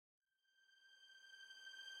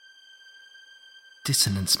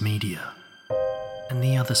Dissonance Media and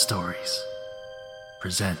the Other Stories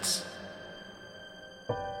presents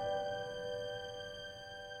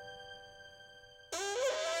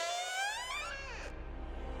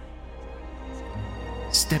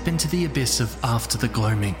Step into the abyss of After the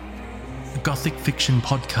Gloaming, a gothic fiction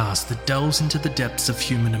podcast that delves into the depths of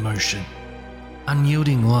human emotion.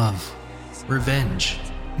 Unyielding love, revenge,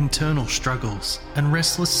 internal struggles, and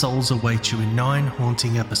restless souls await you in 9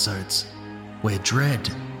 haunting episodes, where dread,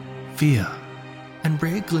 fear, and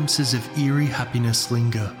rare glimpses of eerie happiness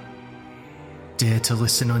linger. Dare to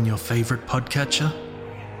listen on your favourite podcatcher?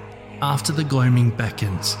 After the Gloaming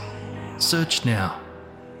beckons. Search now,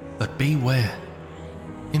 but beware.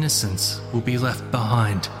 Innocence will be left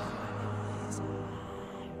behind.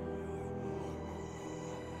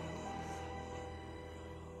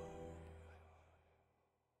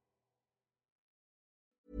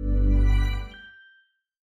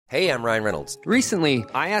 Hey, I'm Ryan Reynolds. Recently,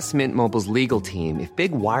 I asked Mint Mobile's legal team if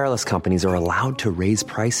big wireless companies are allowed to raise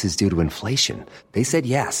prices due to inflation. They said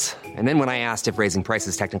yes. And then when I asked if raising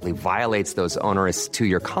prices technically violates those onerous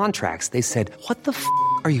 2-year contracts, they said, "What the f***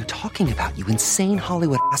 are you talking about, you insane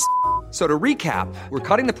Hollywood ass?" So to recap, we're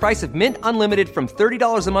cutting the price of Mint Unlimited from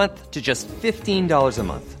 $30 a month to just $15 a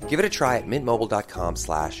month. Give it a try at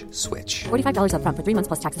mintmobile.com/switch. $45 up front for 3 months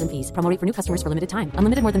plus taxes and fees. Promo rate for new customers for limited time.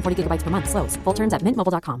 Unlimited more than 40 gigabytes per month. Slows full terms at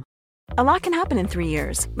mintmobile.com. A lot can happen in 3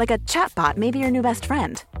 years, like a chatbot may be your new best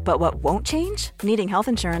friend. But what won't change? Needing health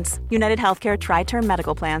insurance. United Healthcare Tri-Term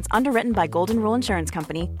Medical Plans, underwritten by Golden Rule Insurance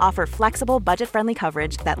Company, offer flexible, budget-friendly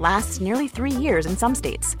coverage that lasts nearly 3 years in some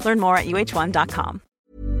states. Learn more at uh1.com.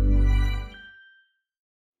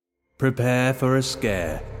 Prepare for a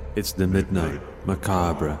scare. It's the Midnight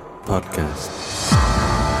Macabre Podcast.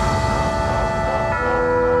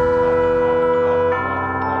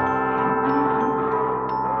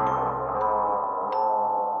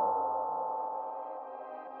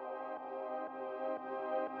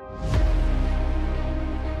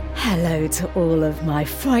 Hello to all of my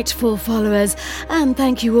frightful followers, and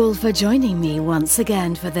thank you all for joining me once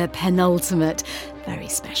again for the penultimate, very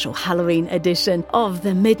special Halloween edition of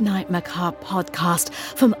the Midnight Macabre podcast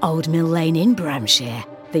from Old Mill Lane in Bramshire,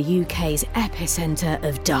 the UK's epicentre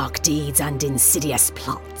of dark deeds and insidious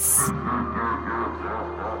plots.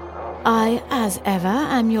 I, as ever,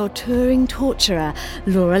 am your touring torturer,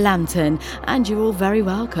 Laura Lambton, and you're all very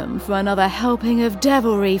welcome for another helping of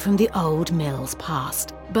devilry from the old mill's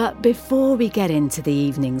past. But before we get into the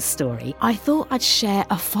evening's story, I thought I'd share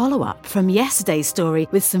a follow-up from yesterday's story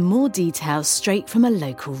with some more details straight from a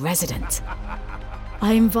local resident.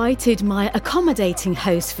 I invited my accommodating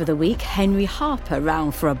host for the week, Henry Harper,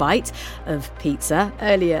 round for a bite of pizza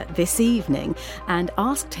earlier this evening and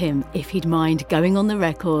asked him if he'd mind going on the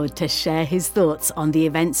record to share his thoughts on the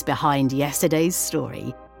events behind yesterday's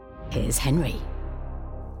story. Here's Henry.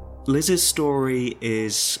 Liz's story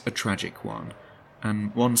is a tragic one,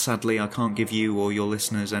 and one sadly I can't give you or your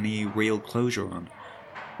listeners any real closure on.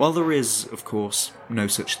 While there is, of course, no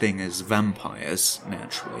such thing as vampires,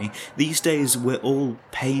 naturally, these days we're all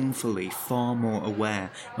painfully far more aware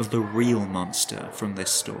of the real monster from this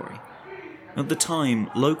story. At the time,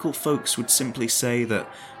 local folks would simply say that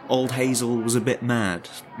Old Hazel was a bit mad,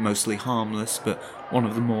 mostly harmless, but one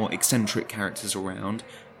of the more eccentric characters around.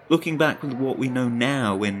 Looking back with what we know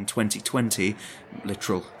now in 2020,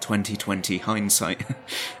 literal 2020 hindsight,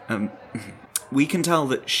 we can tell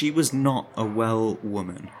that she was not a well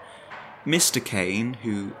woman. Mr. Kane,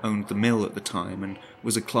 who owned the mill at the time and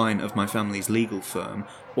was a client of my family's legal firm,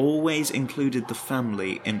 always included the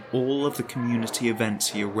family in all of the community events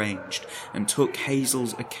he arranged and took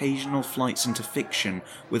Hazel's occasional flights into fiction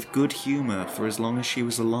with good humour for as long as she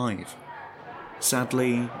was alive.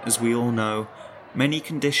 Sadly, as we all know, many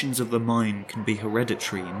conditions of the mind can be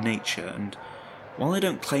hereditary in nature, and while I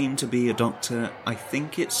don't claim to be a doctor, I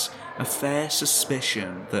think it's a fair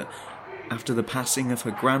suspicion that after the passing of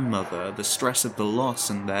her grandmother, the stress of the loss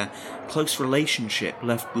and their close relationship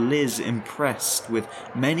left Liz impressed with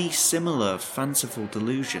many similar fanciful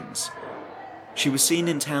delusions. She was seen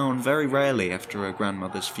in town very rarely after her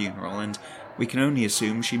grandmother's funeral, and we can only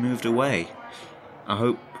assume she moved away. I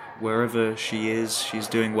hope wherever she is, she's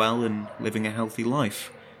doing well and living a healthy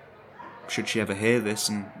life. Should she ever hear this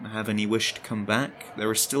and have any wish to come back, there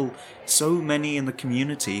are still so many in the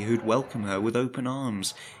community who'd welcome her with open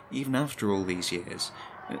arms, even after all these years.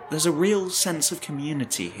 There's a real sense of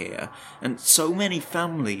community here, and so many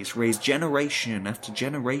families raise generation after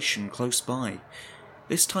generation close by.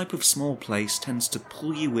 This type of small place tends to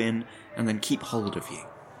pull you in and then keep hold of you.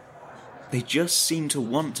 They just seem to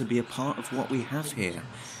want to be a part of what we have here.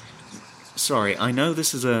 Sorry, I know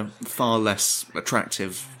this is a far less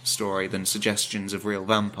attractive story than suggestions of real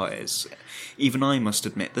vampires. Even I must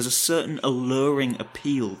admit, there's a certain alluring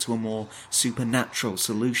appeal to a more supernatural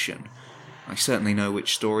solution. I certainly know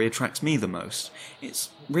which story attracts me the most. It's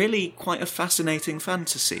really quite a fascinating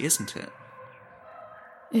fantasy, isn't it?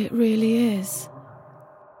 It really is.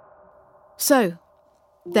 So,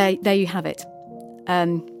 there you have it.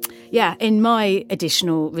 In my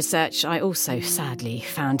additional research, I also sadly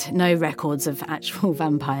found no records of actual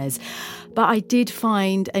vampires. But I did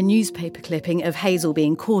find a newspaper clipping of Hazel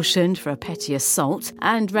being cautioned for a petty assault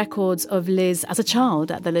and records of Liz as a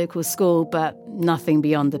child at the local school, but nothing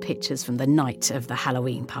beyond the pictures from the night of the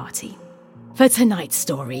Halloween party. For tonight's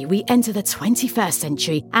story, we enter the 21st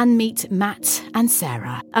century and meet Matt and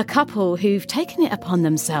Sarah, a couple who've taken it upon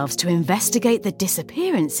themselves to investigate the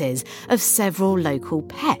disappearances of several local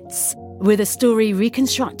pets. With a story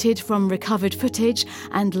reconstructed from recovered footage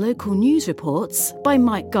and local news reports by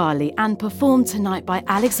Mike Garley and performed tonight by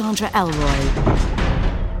Alexandra Elroy.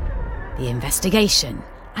 The investigation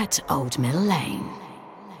at Old Mill Lane.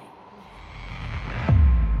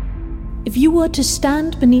 If you were to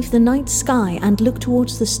stand beneath the night sky and look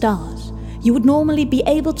towards the stars, you would normally be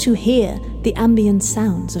able to hear the ambient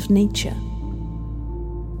sounds of nature.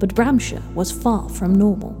 But Bramshire was far from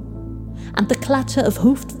normal, and the clatter of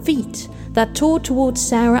hoofed feet that tore towards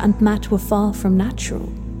Sarah and Matt were far from natural.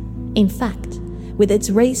 In fact, with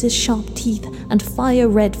its razor-sharp teeth and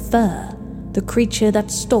fire-red fur, the creature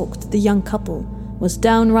that stalked the young couple was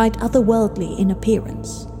downright otherworldly in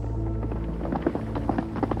appearance.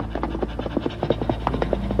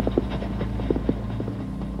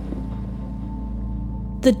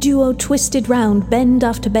 The duo twisted round bend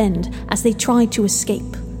after bend as they tried to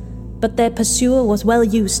escape, but their pursuer was well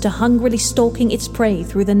used to hungrily stalking its prey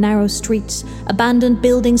through the narrow streets, abandoned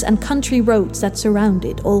buildings and country roads that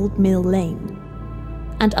surrounded Old Mill Lane.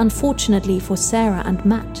 And unfortunately for Sarah and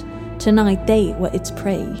Matt, tonight they were its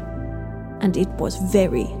prey, and it was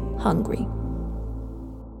very hungry.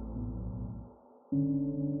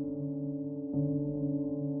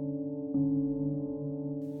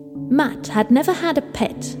 Matt had never had a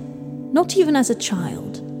pet, not even as a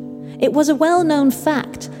child. It was a well-known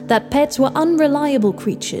fact that pets were unreliable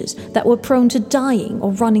creatures that were prone to dying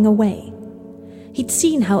or running away. He'd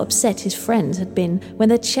seen how upset his friends had been when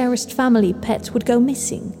their cherished family pets would go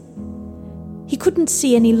missing. He couldn't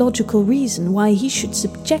see any logical reason why he should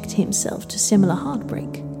subject himself to similar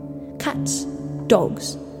heartbreak. Cats,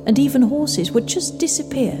 dogs, and even horses would just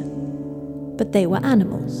disappear. But they were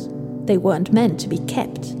animals. They weren't meant to be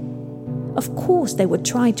kept. Of course they would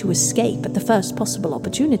try to escape at the first possible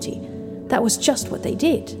opportunity. That was just what they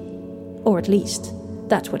did. Or at least,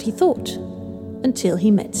 that's what he thought. Until he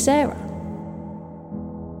met Sarah.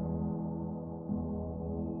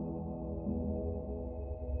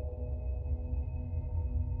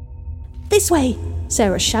 "This way!"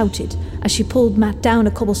 Sarah shouted as she pulled Matt down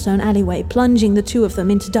a cobblestone alleyway, plunging the two of them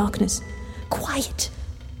into darkness. "Quiet!"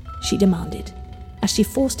 she demanded, as she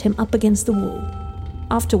forced him up against the wall.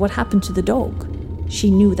 After what happened to the dog,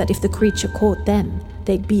 she knew that if the creature caught them,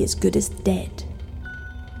 they'd be as good as dead.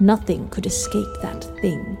 Nothing could escape that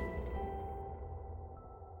thing.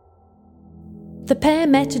 The pair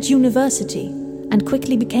met at university and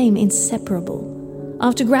quickly became inseparable.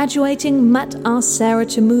 After graduating, Matt asked Sarah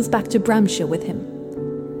to move back to Bramshire with him.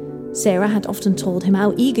 Sarah had often told him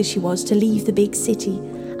how eager she was to leave the big city,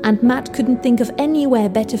 and Matt couldn't think of anywhere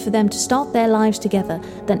better for them to start their lives together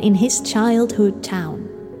than in his childhood town.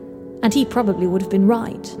 And he probably would have been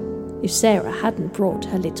right if Sarah hadn't brought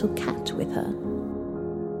her little cat with her.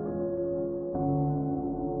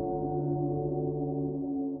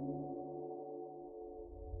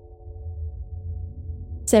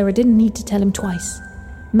 Sarah didn't need to tell him twice.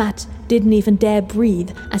 Matt didn't even dare breathe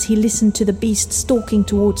as he listened to the beast stalking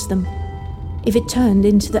towards them. If it turned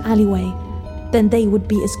into the alleyway, then they would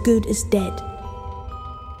be as good as dead.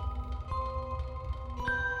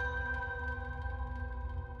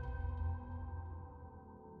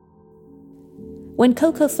 When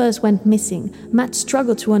Coco first went missing, Matt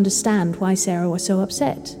struggled to understand why Sarah was so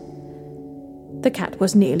upset. The cat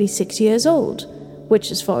was nearly 6 years old,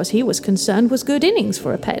 which as far as he was concerned was good innings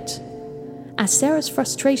for a pet. As Sarah's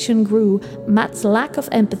frustration grew, Matt's lack of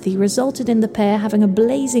empathy resulted in the pair having a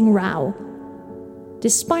blazing row.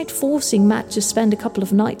 Despite forcing Matt to spend a couple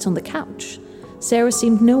of nights on the couch, Sarah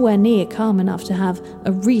seemed nowhere near calm enough to have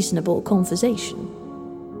a reasonable conversation.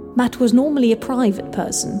 Matt was normally a private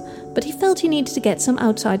person, but he felt he needed to get some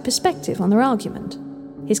outside perspective on their argument.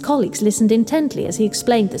 His colleagues listened intently as he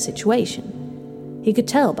explained the situation. He could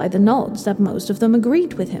tell by the nods that most of them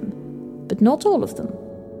agreed with him, but not all of them.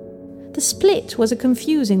 The split was a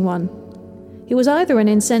confusing one. He was either an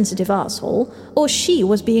insensitive asshole, or she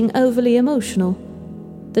was being overly emotional.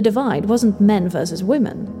 The divide wasn't men versus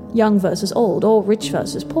women, young versus old, or rich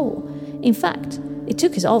versus poor. In fact, it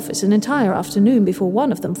took his office an entire afternoon before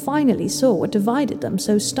one of them finally saw what divided them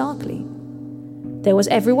so starkly. There was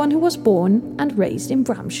everyone who was born and raised in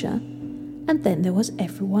Bramshire, and then there was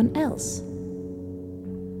everyone else.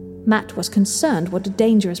 Matt was concerned what a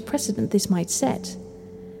dangerous precedent this might set.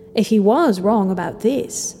 If he was wrong about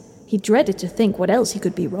this, he dreaded to think what else he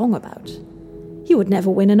could be wrong about. He would never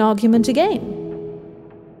win an argument again.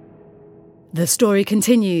 The story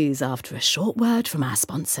continues after a short word from our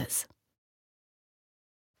sponsors.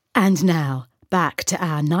 And now, back to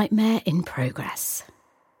our nightmare in progress.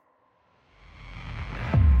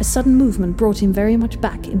 A sudden movement brought him very much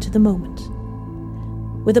back into the moment.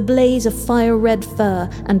 With a blaze of fire-red fur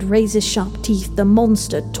and razor-sharp teeth, the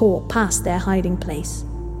monster tore past their hiding place.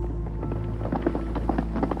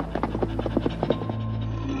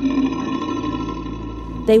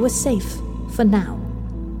 They were safe, for now.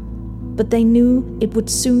 But they knew it would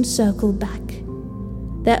soon circle back.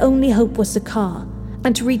 Their only hope was the car,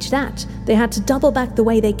 and to reach that, they had to double back the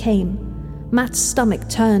way they came. Matt's stomach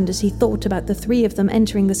turned as he thought about the three of them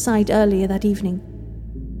entering the site earlier that evening.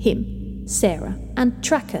 Him, Sarah, and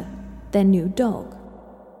Tracker, their new dog.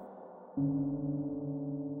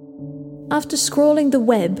 After scrolling the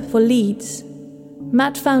web for leads,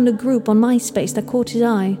 Matt found a group on MySpace that caught his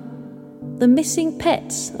eye. The Missing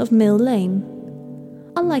Pets of Mill Lane.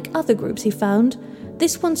 Unlike other groups he found,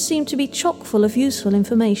 this one seemed to be chock full of useful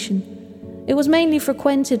information. It was mainly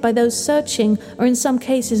frequented by those searching, or in some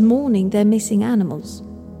cases mourning, their missing animals.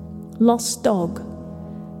 Lost dog.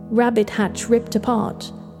 Rabbit hatch ripped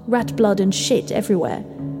apart. Rat blood and shit everywhere.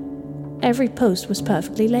 Every post was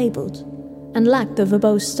perfectly labelled, and lacked the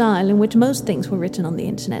verbose style in which most things were written on the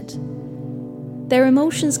internet. Their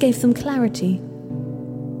emotions gave them clarity.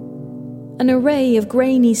 An array of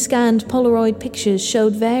grainy scanned Polaroid pictures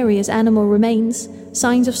showed various animal remains,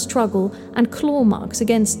 signs of struggle, and claw marks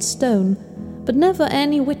against stone, but never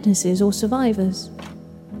any witnesses or survivors.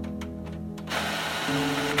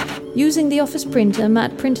 Using the office printer,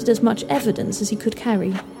 Matt printed as much evidence as he could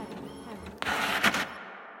carry.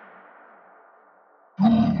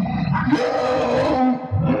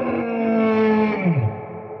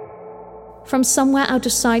 From somewhere out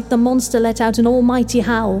of sight, the monster let out an almighty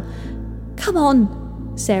howl. "Come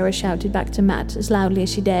on," Sarah shouted back to Matt as loudly as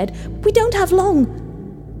she dared. "We don't have long."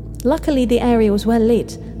 Luckily, the area was well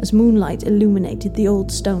lit, as moonlight illuminated the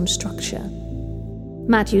old stone structure.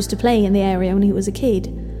 Matt used to play in the area when he was a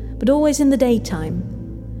kid, but always in the daytime.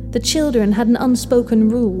 The children had an unspoken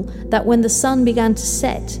rule that when the sun began to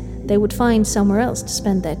set, they would find somewhere else to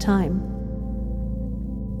spend their time.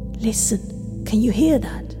 "Listen, can you hear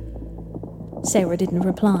that?" Sarah didn't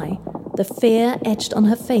reply. The fear etched on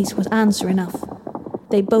her face was answer enough.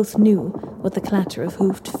 They both knew what the clatter of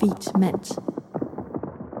hoofed feet meant.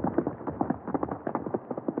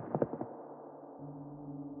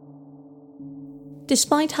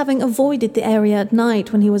 Despite having avoided the area at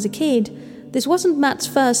night when he was a kid, this wasn't Matt's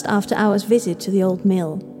first after-hours visit to the old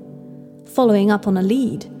mill. Following up on a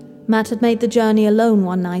lead, Matt had made the journey alone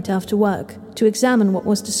one night after work to examine what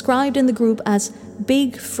was described in the group as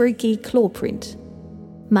Big Freaky Claw Print.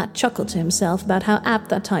 Matt chuckled to himself about how apt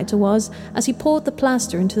that title was as he poured the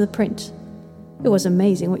plaster into the print. It was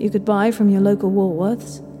amazing what you could buy from your local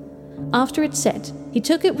Woolworths. After it set, he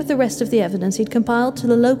took it with the rest of the evidence he'd compiled to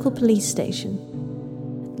the local police station.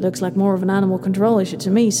 "Looks like more of an animal control issue to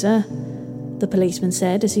me, sir," the policeman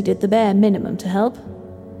said as he did the bare minimum to help.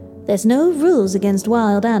 "There's no rules against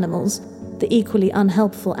wild animals," the equally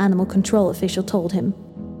unhelpful animal control official told him.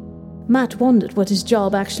 Matt wondered what his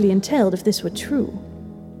job actually entailed if this were true.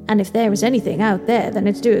 "And if there is anything out there, then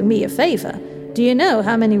it's doing me a favour. Do you know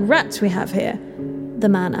how many rats we have here?" the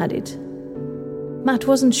man added. Matt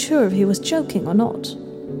wasn't sure if he was joking or not.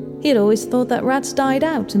 He had always thought that rats died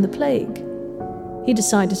out in the plague. He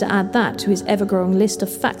decided to add that to his ever-growing list of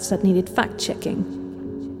facts that needed fact-checking.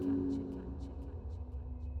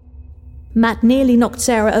 Matt nearly knocked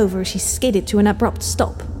Sarah over as she skidded to an abrupt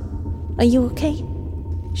stop. "Are you okay?"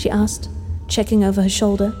 she asked, checking over her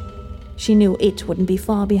shoulder. She knew it wouldn't be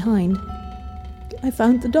far behind. "I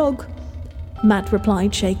found the dog," Matt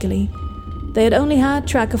replied shakily. They had only had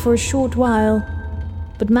Tracker for a short while,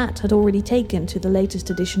 but Matt had already taken to the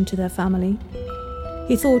latest addition to their family.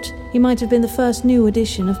 He thought he might have been the first new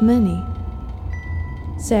addition of many.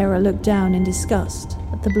 Sarah looked down in disgust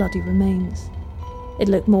at the bloody remains. It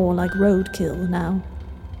looked more like roadkill now.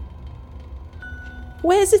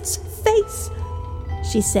 "Where's its face?"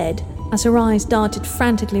 she said, as her eyes darted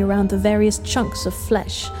frantically around the various chunks of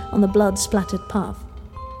flesh on the blood-splattered path.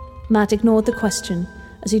 Matt ignored the question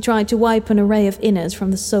as he tried to wipe an array of innards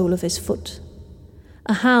from the sole of his foot.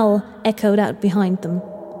 A howl echoed out behind them.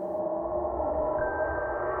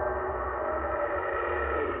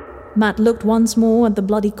 Matt looked once more at the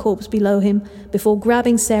bloody corpse below him before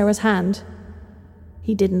grabbing Sarah's hand.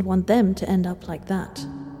 He didn't want them to end up like that.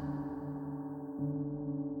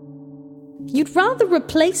 "You'd rather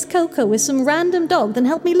replace Coco with some random dog than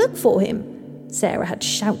help me look for him," Sarah had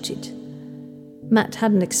shouted. Matt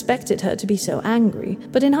hadn't expected her to be so angry,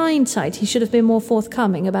 but in hindsight he should have been more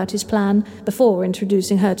forthcoming about his plan before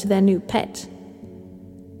introducing her to their new pet.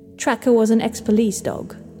 Tracker was an ex-police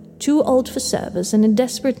dog, too old for service and in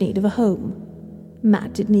desperate need of a home.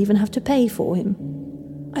 Matt didn't even have to pay for him.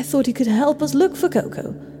 "I thought he could help us look for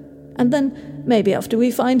Coco, and then maybe after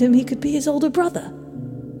we find him he could be his older brother,"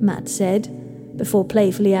 Matt said, before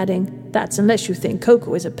playfully adding, "That's unless you think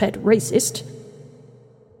Coco is a pet racist."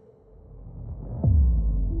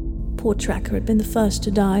 Poor Tracker had been the first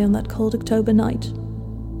to die on that cold October night.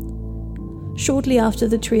 Shortly after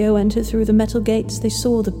the trio entered through the metal gates, they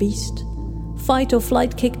saw the beast. Fight or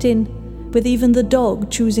flight kicked in, with even the dog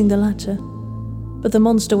choosing the latter. But the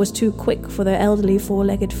monster was too quick for their elderly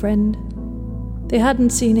four-legged friend. They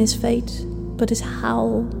hadn't seen his fate, but his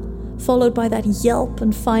howl, followed by that yelp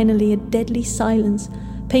and finally a deadly silence,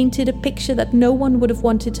 painted a picture that no one would have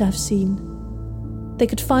wanted to have seen. They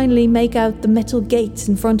could finally make out the metal gates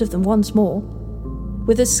in front of them once more.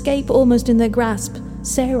 With escape almost in their grasp,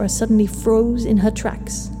 Sarah suddenly froze in her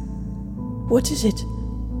tracks. "What is it?"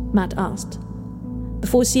 Matt asked,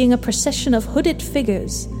 before seeing a procession of hooded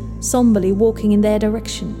figures somberly walking in their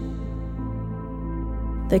direction.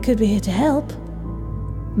 "They could be here to help,"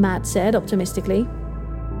 Matt said optimistically.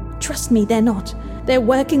 "Trust me, they're not. They're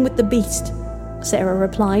working with the beast," Sarah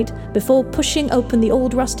replied, before pushing open the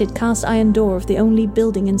old rusted cast iron door of the only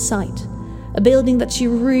building in sight, a building that she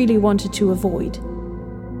really wanted to avoid.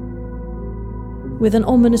 With an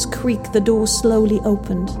ominous creak, the door slowly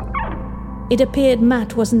opened. It appeared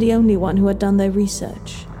Matt wasn't the only one who had done their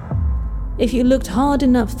research. If you looked hard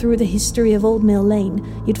enough through the history of Old Mill Lane,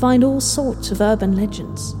 you'd find all sorts of urban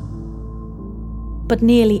legends. But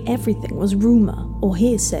nearly everything was rumor or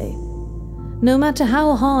hearsay. No matter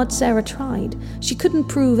how hard Sarah tried, she couldn't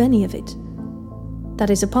prove any of it. That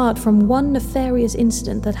is, apart from one nefarious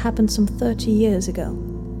incident that happened some 30 years ago,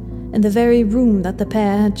 in the very room that the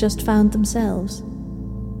pair had just found themselves.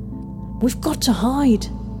 "We've got to hide,"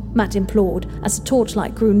 Matt implored as the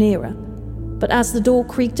torchlight grew nearer. But as the door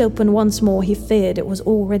creaked open once more, he feared it was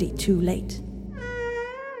already too late.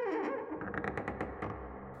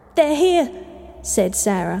 "They're here," said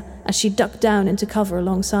Sarah as she ducked down into cover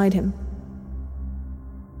alongside him.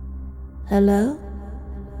 "Hello?"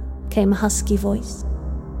 came a husky voice.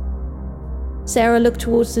 Sarah looked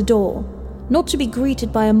towards the door, not to be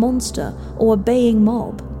greeted by a monster or a baying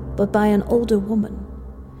mob, but by an older woman.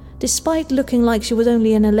 Despite looking like she was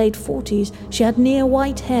only in her late 40s, she had near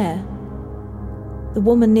white hair. The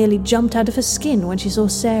woman nearly jumped out of her skin when she saw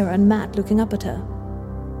Sarah and Matt looking up at her.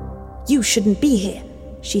 "You shouldn't be here,"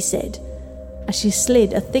 she said, as she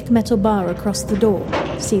slid a thick metal bar across the door,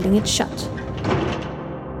 sealing it shut.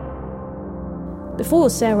 Before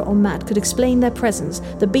Sarah or Matt could explain their presence,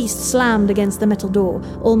 the beast slammed against the metal door,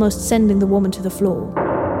 almost sending the woman to the floor.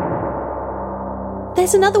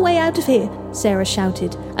 "There's another way out of here," Sarah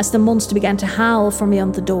shouted, as the monster began to howl from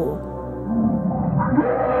beyond the door.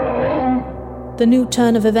 The new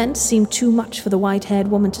turn of events seemed too much for the white-haired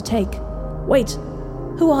woman to take. "Wait,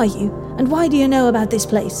 who are you, and why do you know about this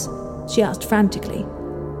place?" she asked frantically.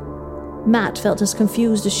 Matt felt as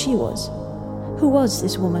confused as she was. Who was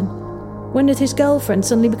this woman? When did his girlfriend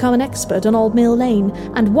suddenly become an expert on Old Mill Lane?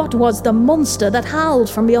 And what was the monster that howled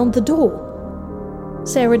from beyond the door?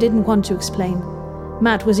 Sarah didn't want to explain.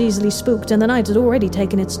 Matt was easily spooked and the night had already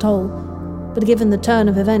taken its toll. But given the turn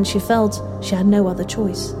of events, she felt she had no other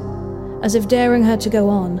choice. As if daring her to go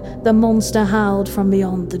on, the monster howled from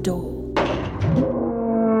beyond the door.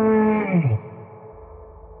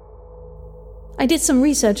 "I did some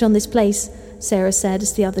research on this place," Sarah said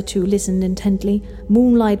as the other two listened intently.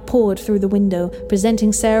 Moonlight poured through the window,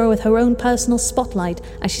 presenting Sarah with her own personal spotlight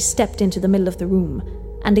as she stepped into the middle of the room.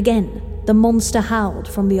 And again, the monster howled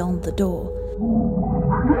from beyond the door.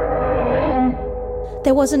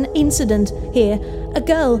 "There was an incident here. A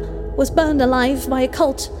girl was burned alive by a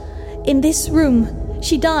cult. In this room,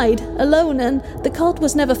 she died alone and the cult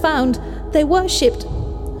was never found. They worshipped..."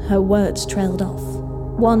 Her words trailed off.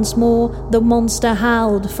 Once more, the monster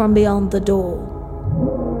howled from beyond the door.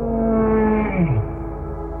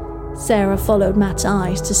 Sarah followed Matt's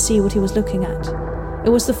eyes to see what he was looking at. It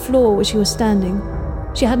was the floor where she was standing.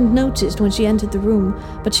 She hadn't noticed when she entered the room,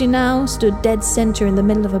 but she now stood dead center in the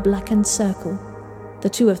middle of a blackened circle. The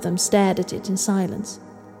two of them stared at it in silence.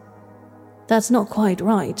 "That's not quite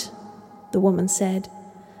right," the woman said.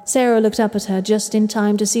 Sarah looked up at her just in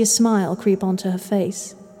time to see a smile creep onto her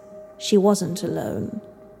face. She wasn't alone.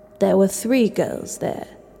 There were 3 girls there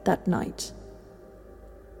that night.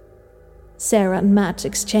 Sarah and Matt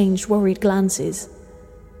exchanged worried glances.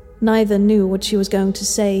 Neither knew what she was going to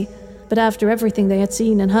say, but after everything they had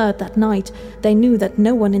seen and heard that night, they knew that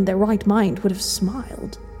no one in their right mind would have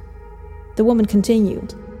smiled. The woman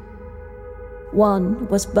continued. "One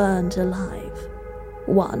was burned alive.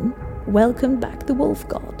 One welcomed back the wolf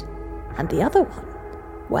god. And the other one,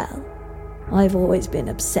 well, I've always been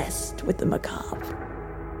obsessed with the macabre."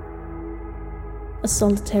 A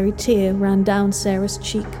solitary tear ran down Sarah's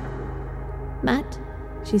cheek. "Matt,"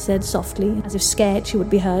 she said softly, as if scared she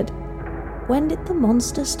would be heard, "when did the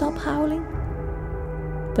monster stop howling?"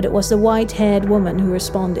 But it was the white-haired woman who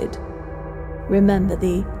responded. "Remember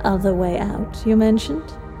the other way out you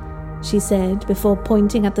mentioned?" she said before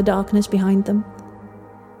pointing at the darkness behind them.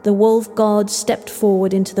 The wolf god stepped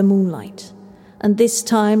forward into the moonlight, and this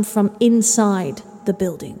time from inside the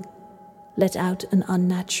building, let out an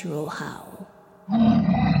unnatural howl.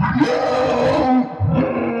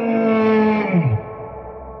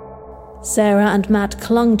 Sarah and Matt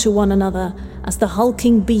clung to one another as the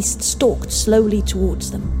hulking beast stalked slowly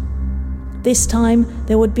towards them. This time,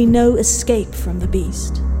 there would be no escape from the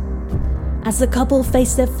beast. As the couple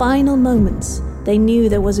faced their final moments, they knew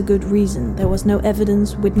there was a good reason there was no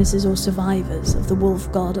evidence, witnesses, or survivors of the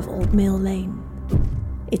wolf god of Old Mill Lane.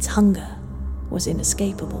 Its hunger was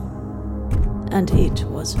inescapable, and it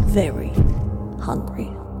was very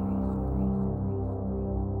hungry.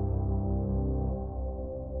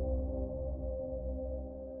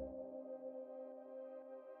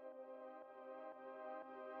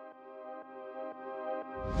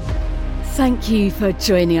 Thank you for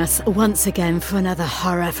joining us once again for another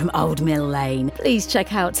horror from Old Mill Lane. Please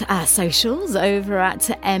check out our socials over at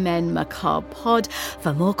MN Macabre Pod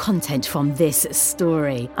for more content from this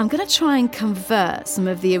story. I'm going to try and convert some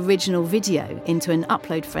of the original video into an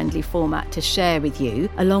upload-friendly format to share with you,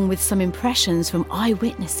 along with some impressions from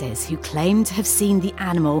eyewitnesses who claim to have seen the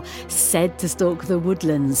animal said to stalk the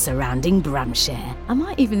woodlands surrounding Bramshire. I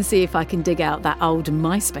might even see if I can dig out that old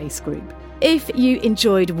MySpace group. If you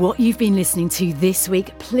enjoyed what you've been listening to this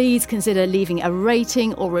week, please consider leaving a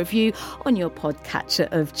rating or review on your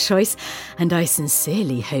podcatcher of choice. And I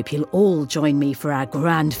sincerely hope you'll all join me for our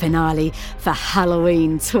grand finale for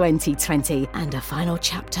Halloween 2020 and a final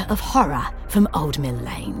chapter of horror from Old Mill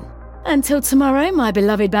Lane. Until tomorrow, my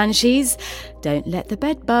beloved banshees, don't let the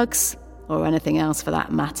bed bugs, or anything else for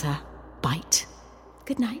that matter, bite.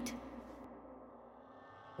 Good night.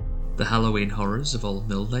 The Halloween Horrors of Old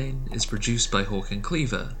Mill Lane is produced by Hawk and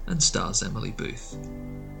Cleaver and stars Emily Booth.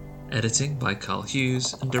 Editing by Carl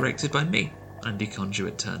Hughes and directed by me, Andy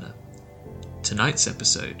Conduit Turner. Tonight's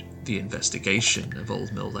episode, The Investigation of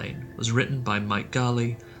Old Mill Lane, was written by Mike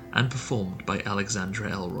Garley and performed by Alexandra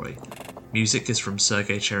Elroy. Music is from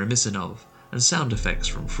Sergei Cheremisinov and sound effects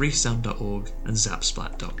from freesound.org and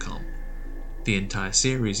zapsplat.com. The entire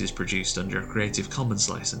series is produced under a Creative Commons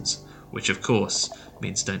license, which of course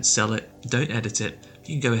means don't sell it, don't edit it,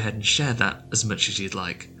 you can go ahead and share that as much as you'd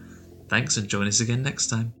like. Thanks and join us again next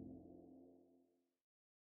time.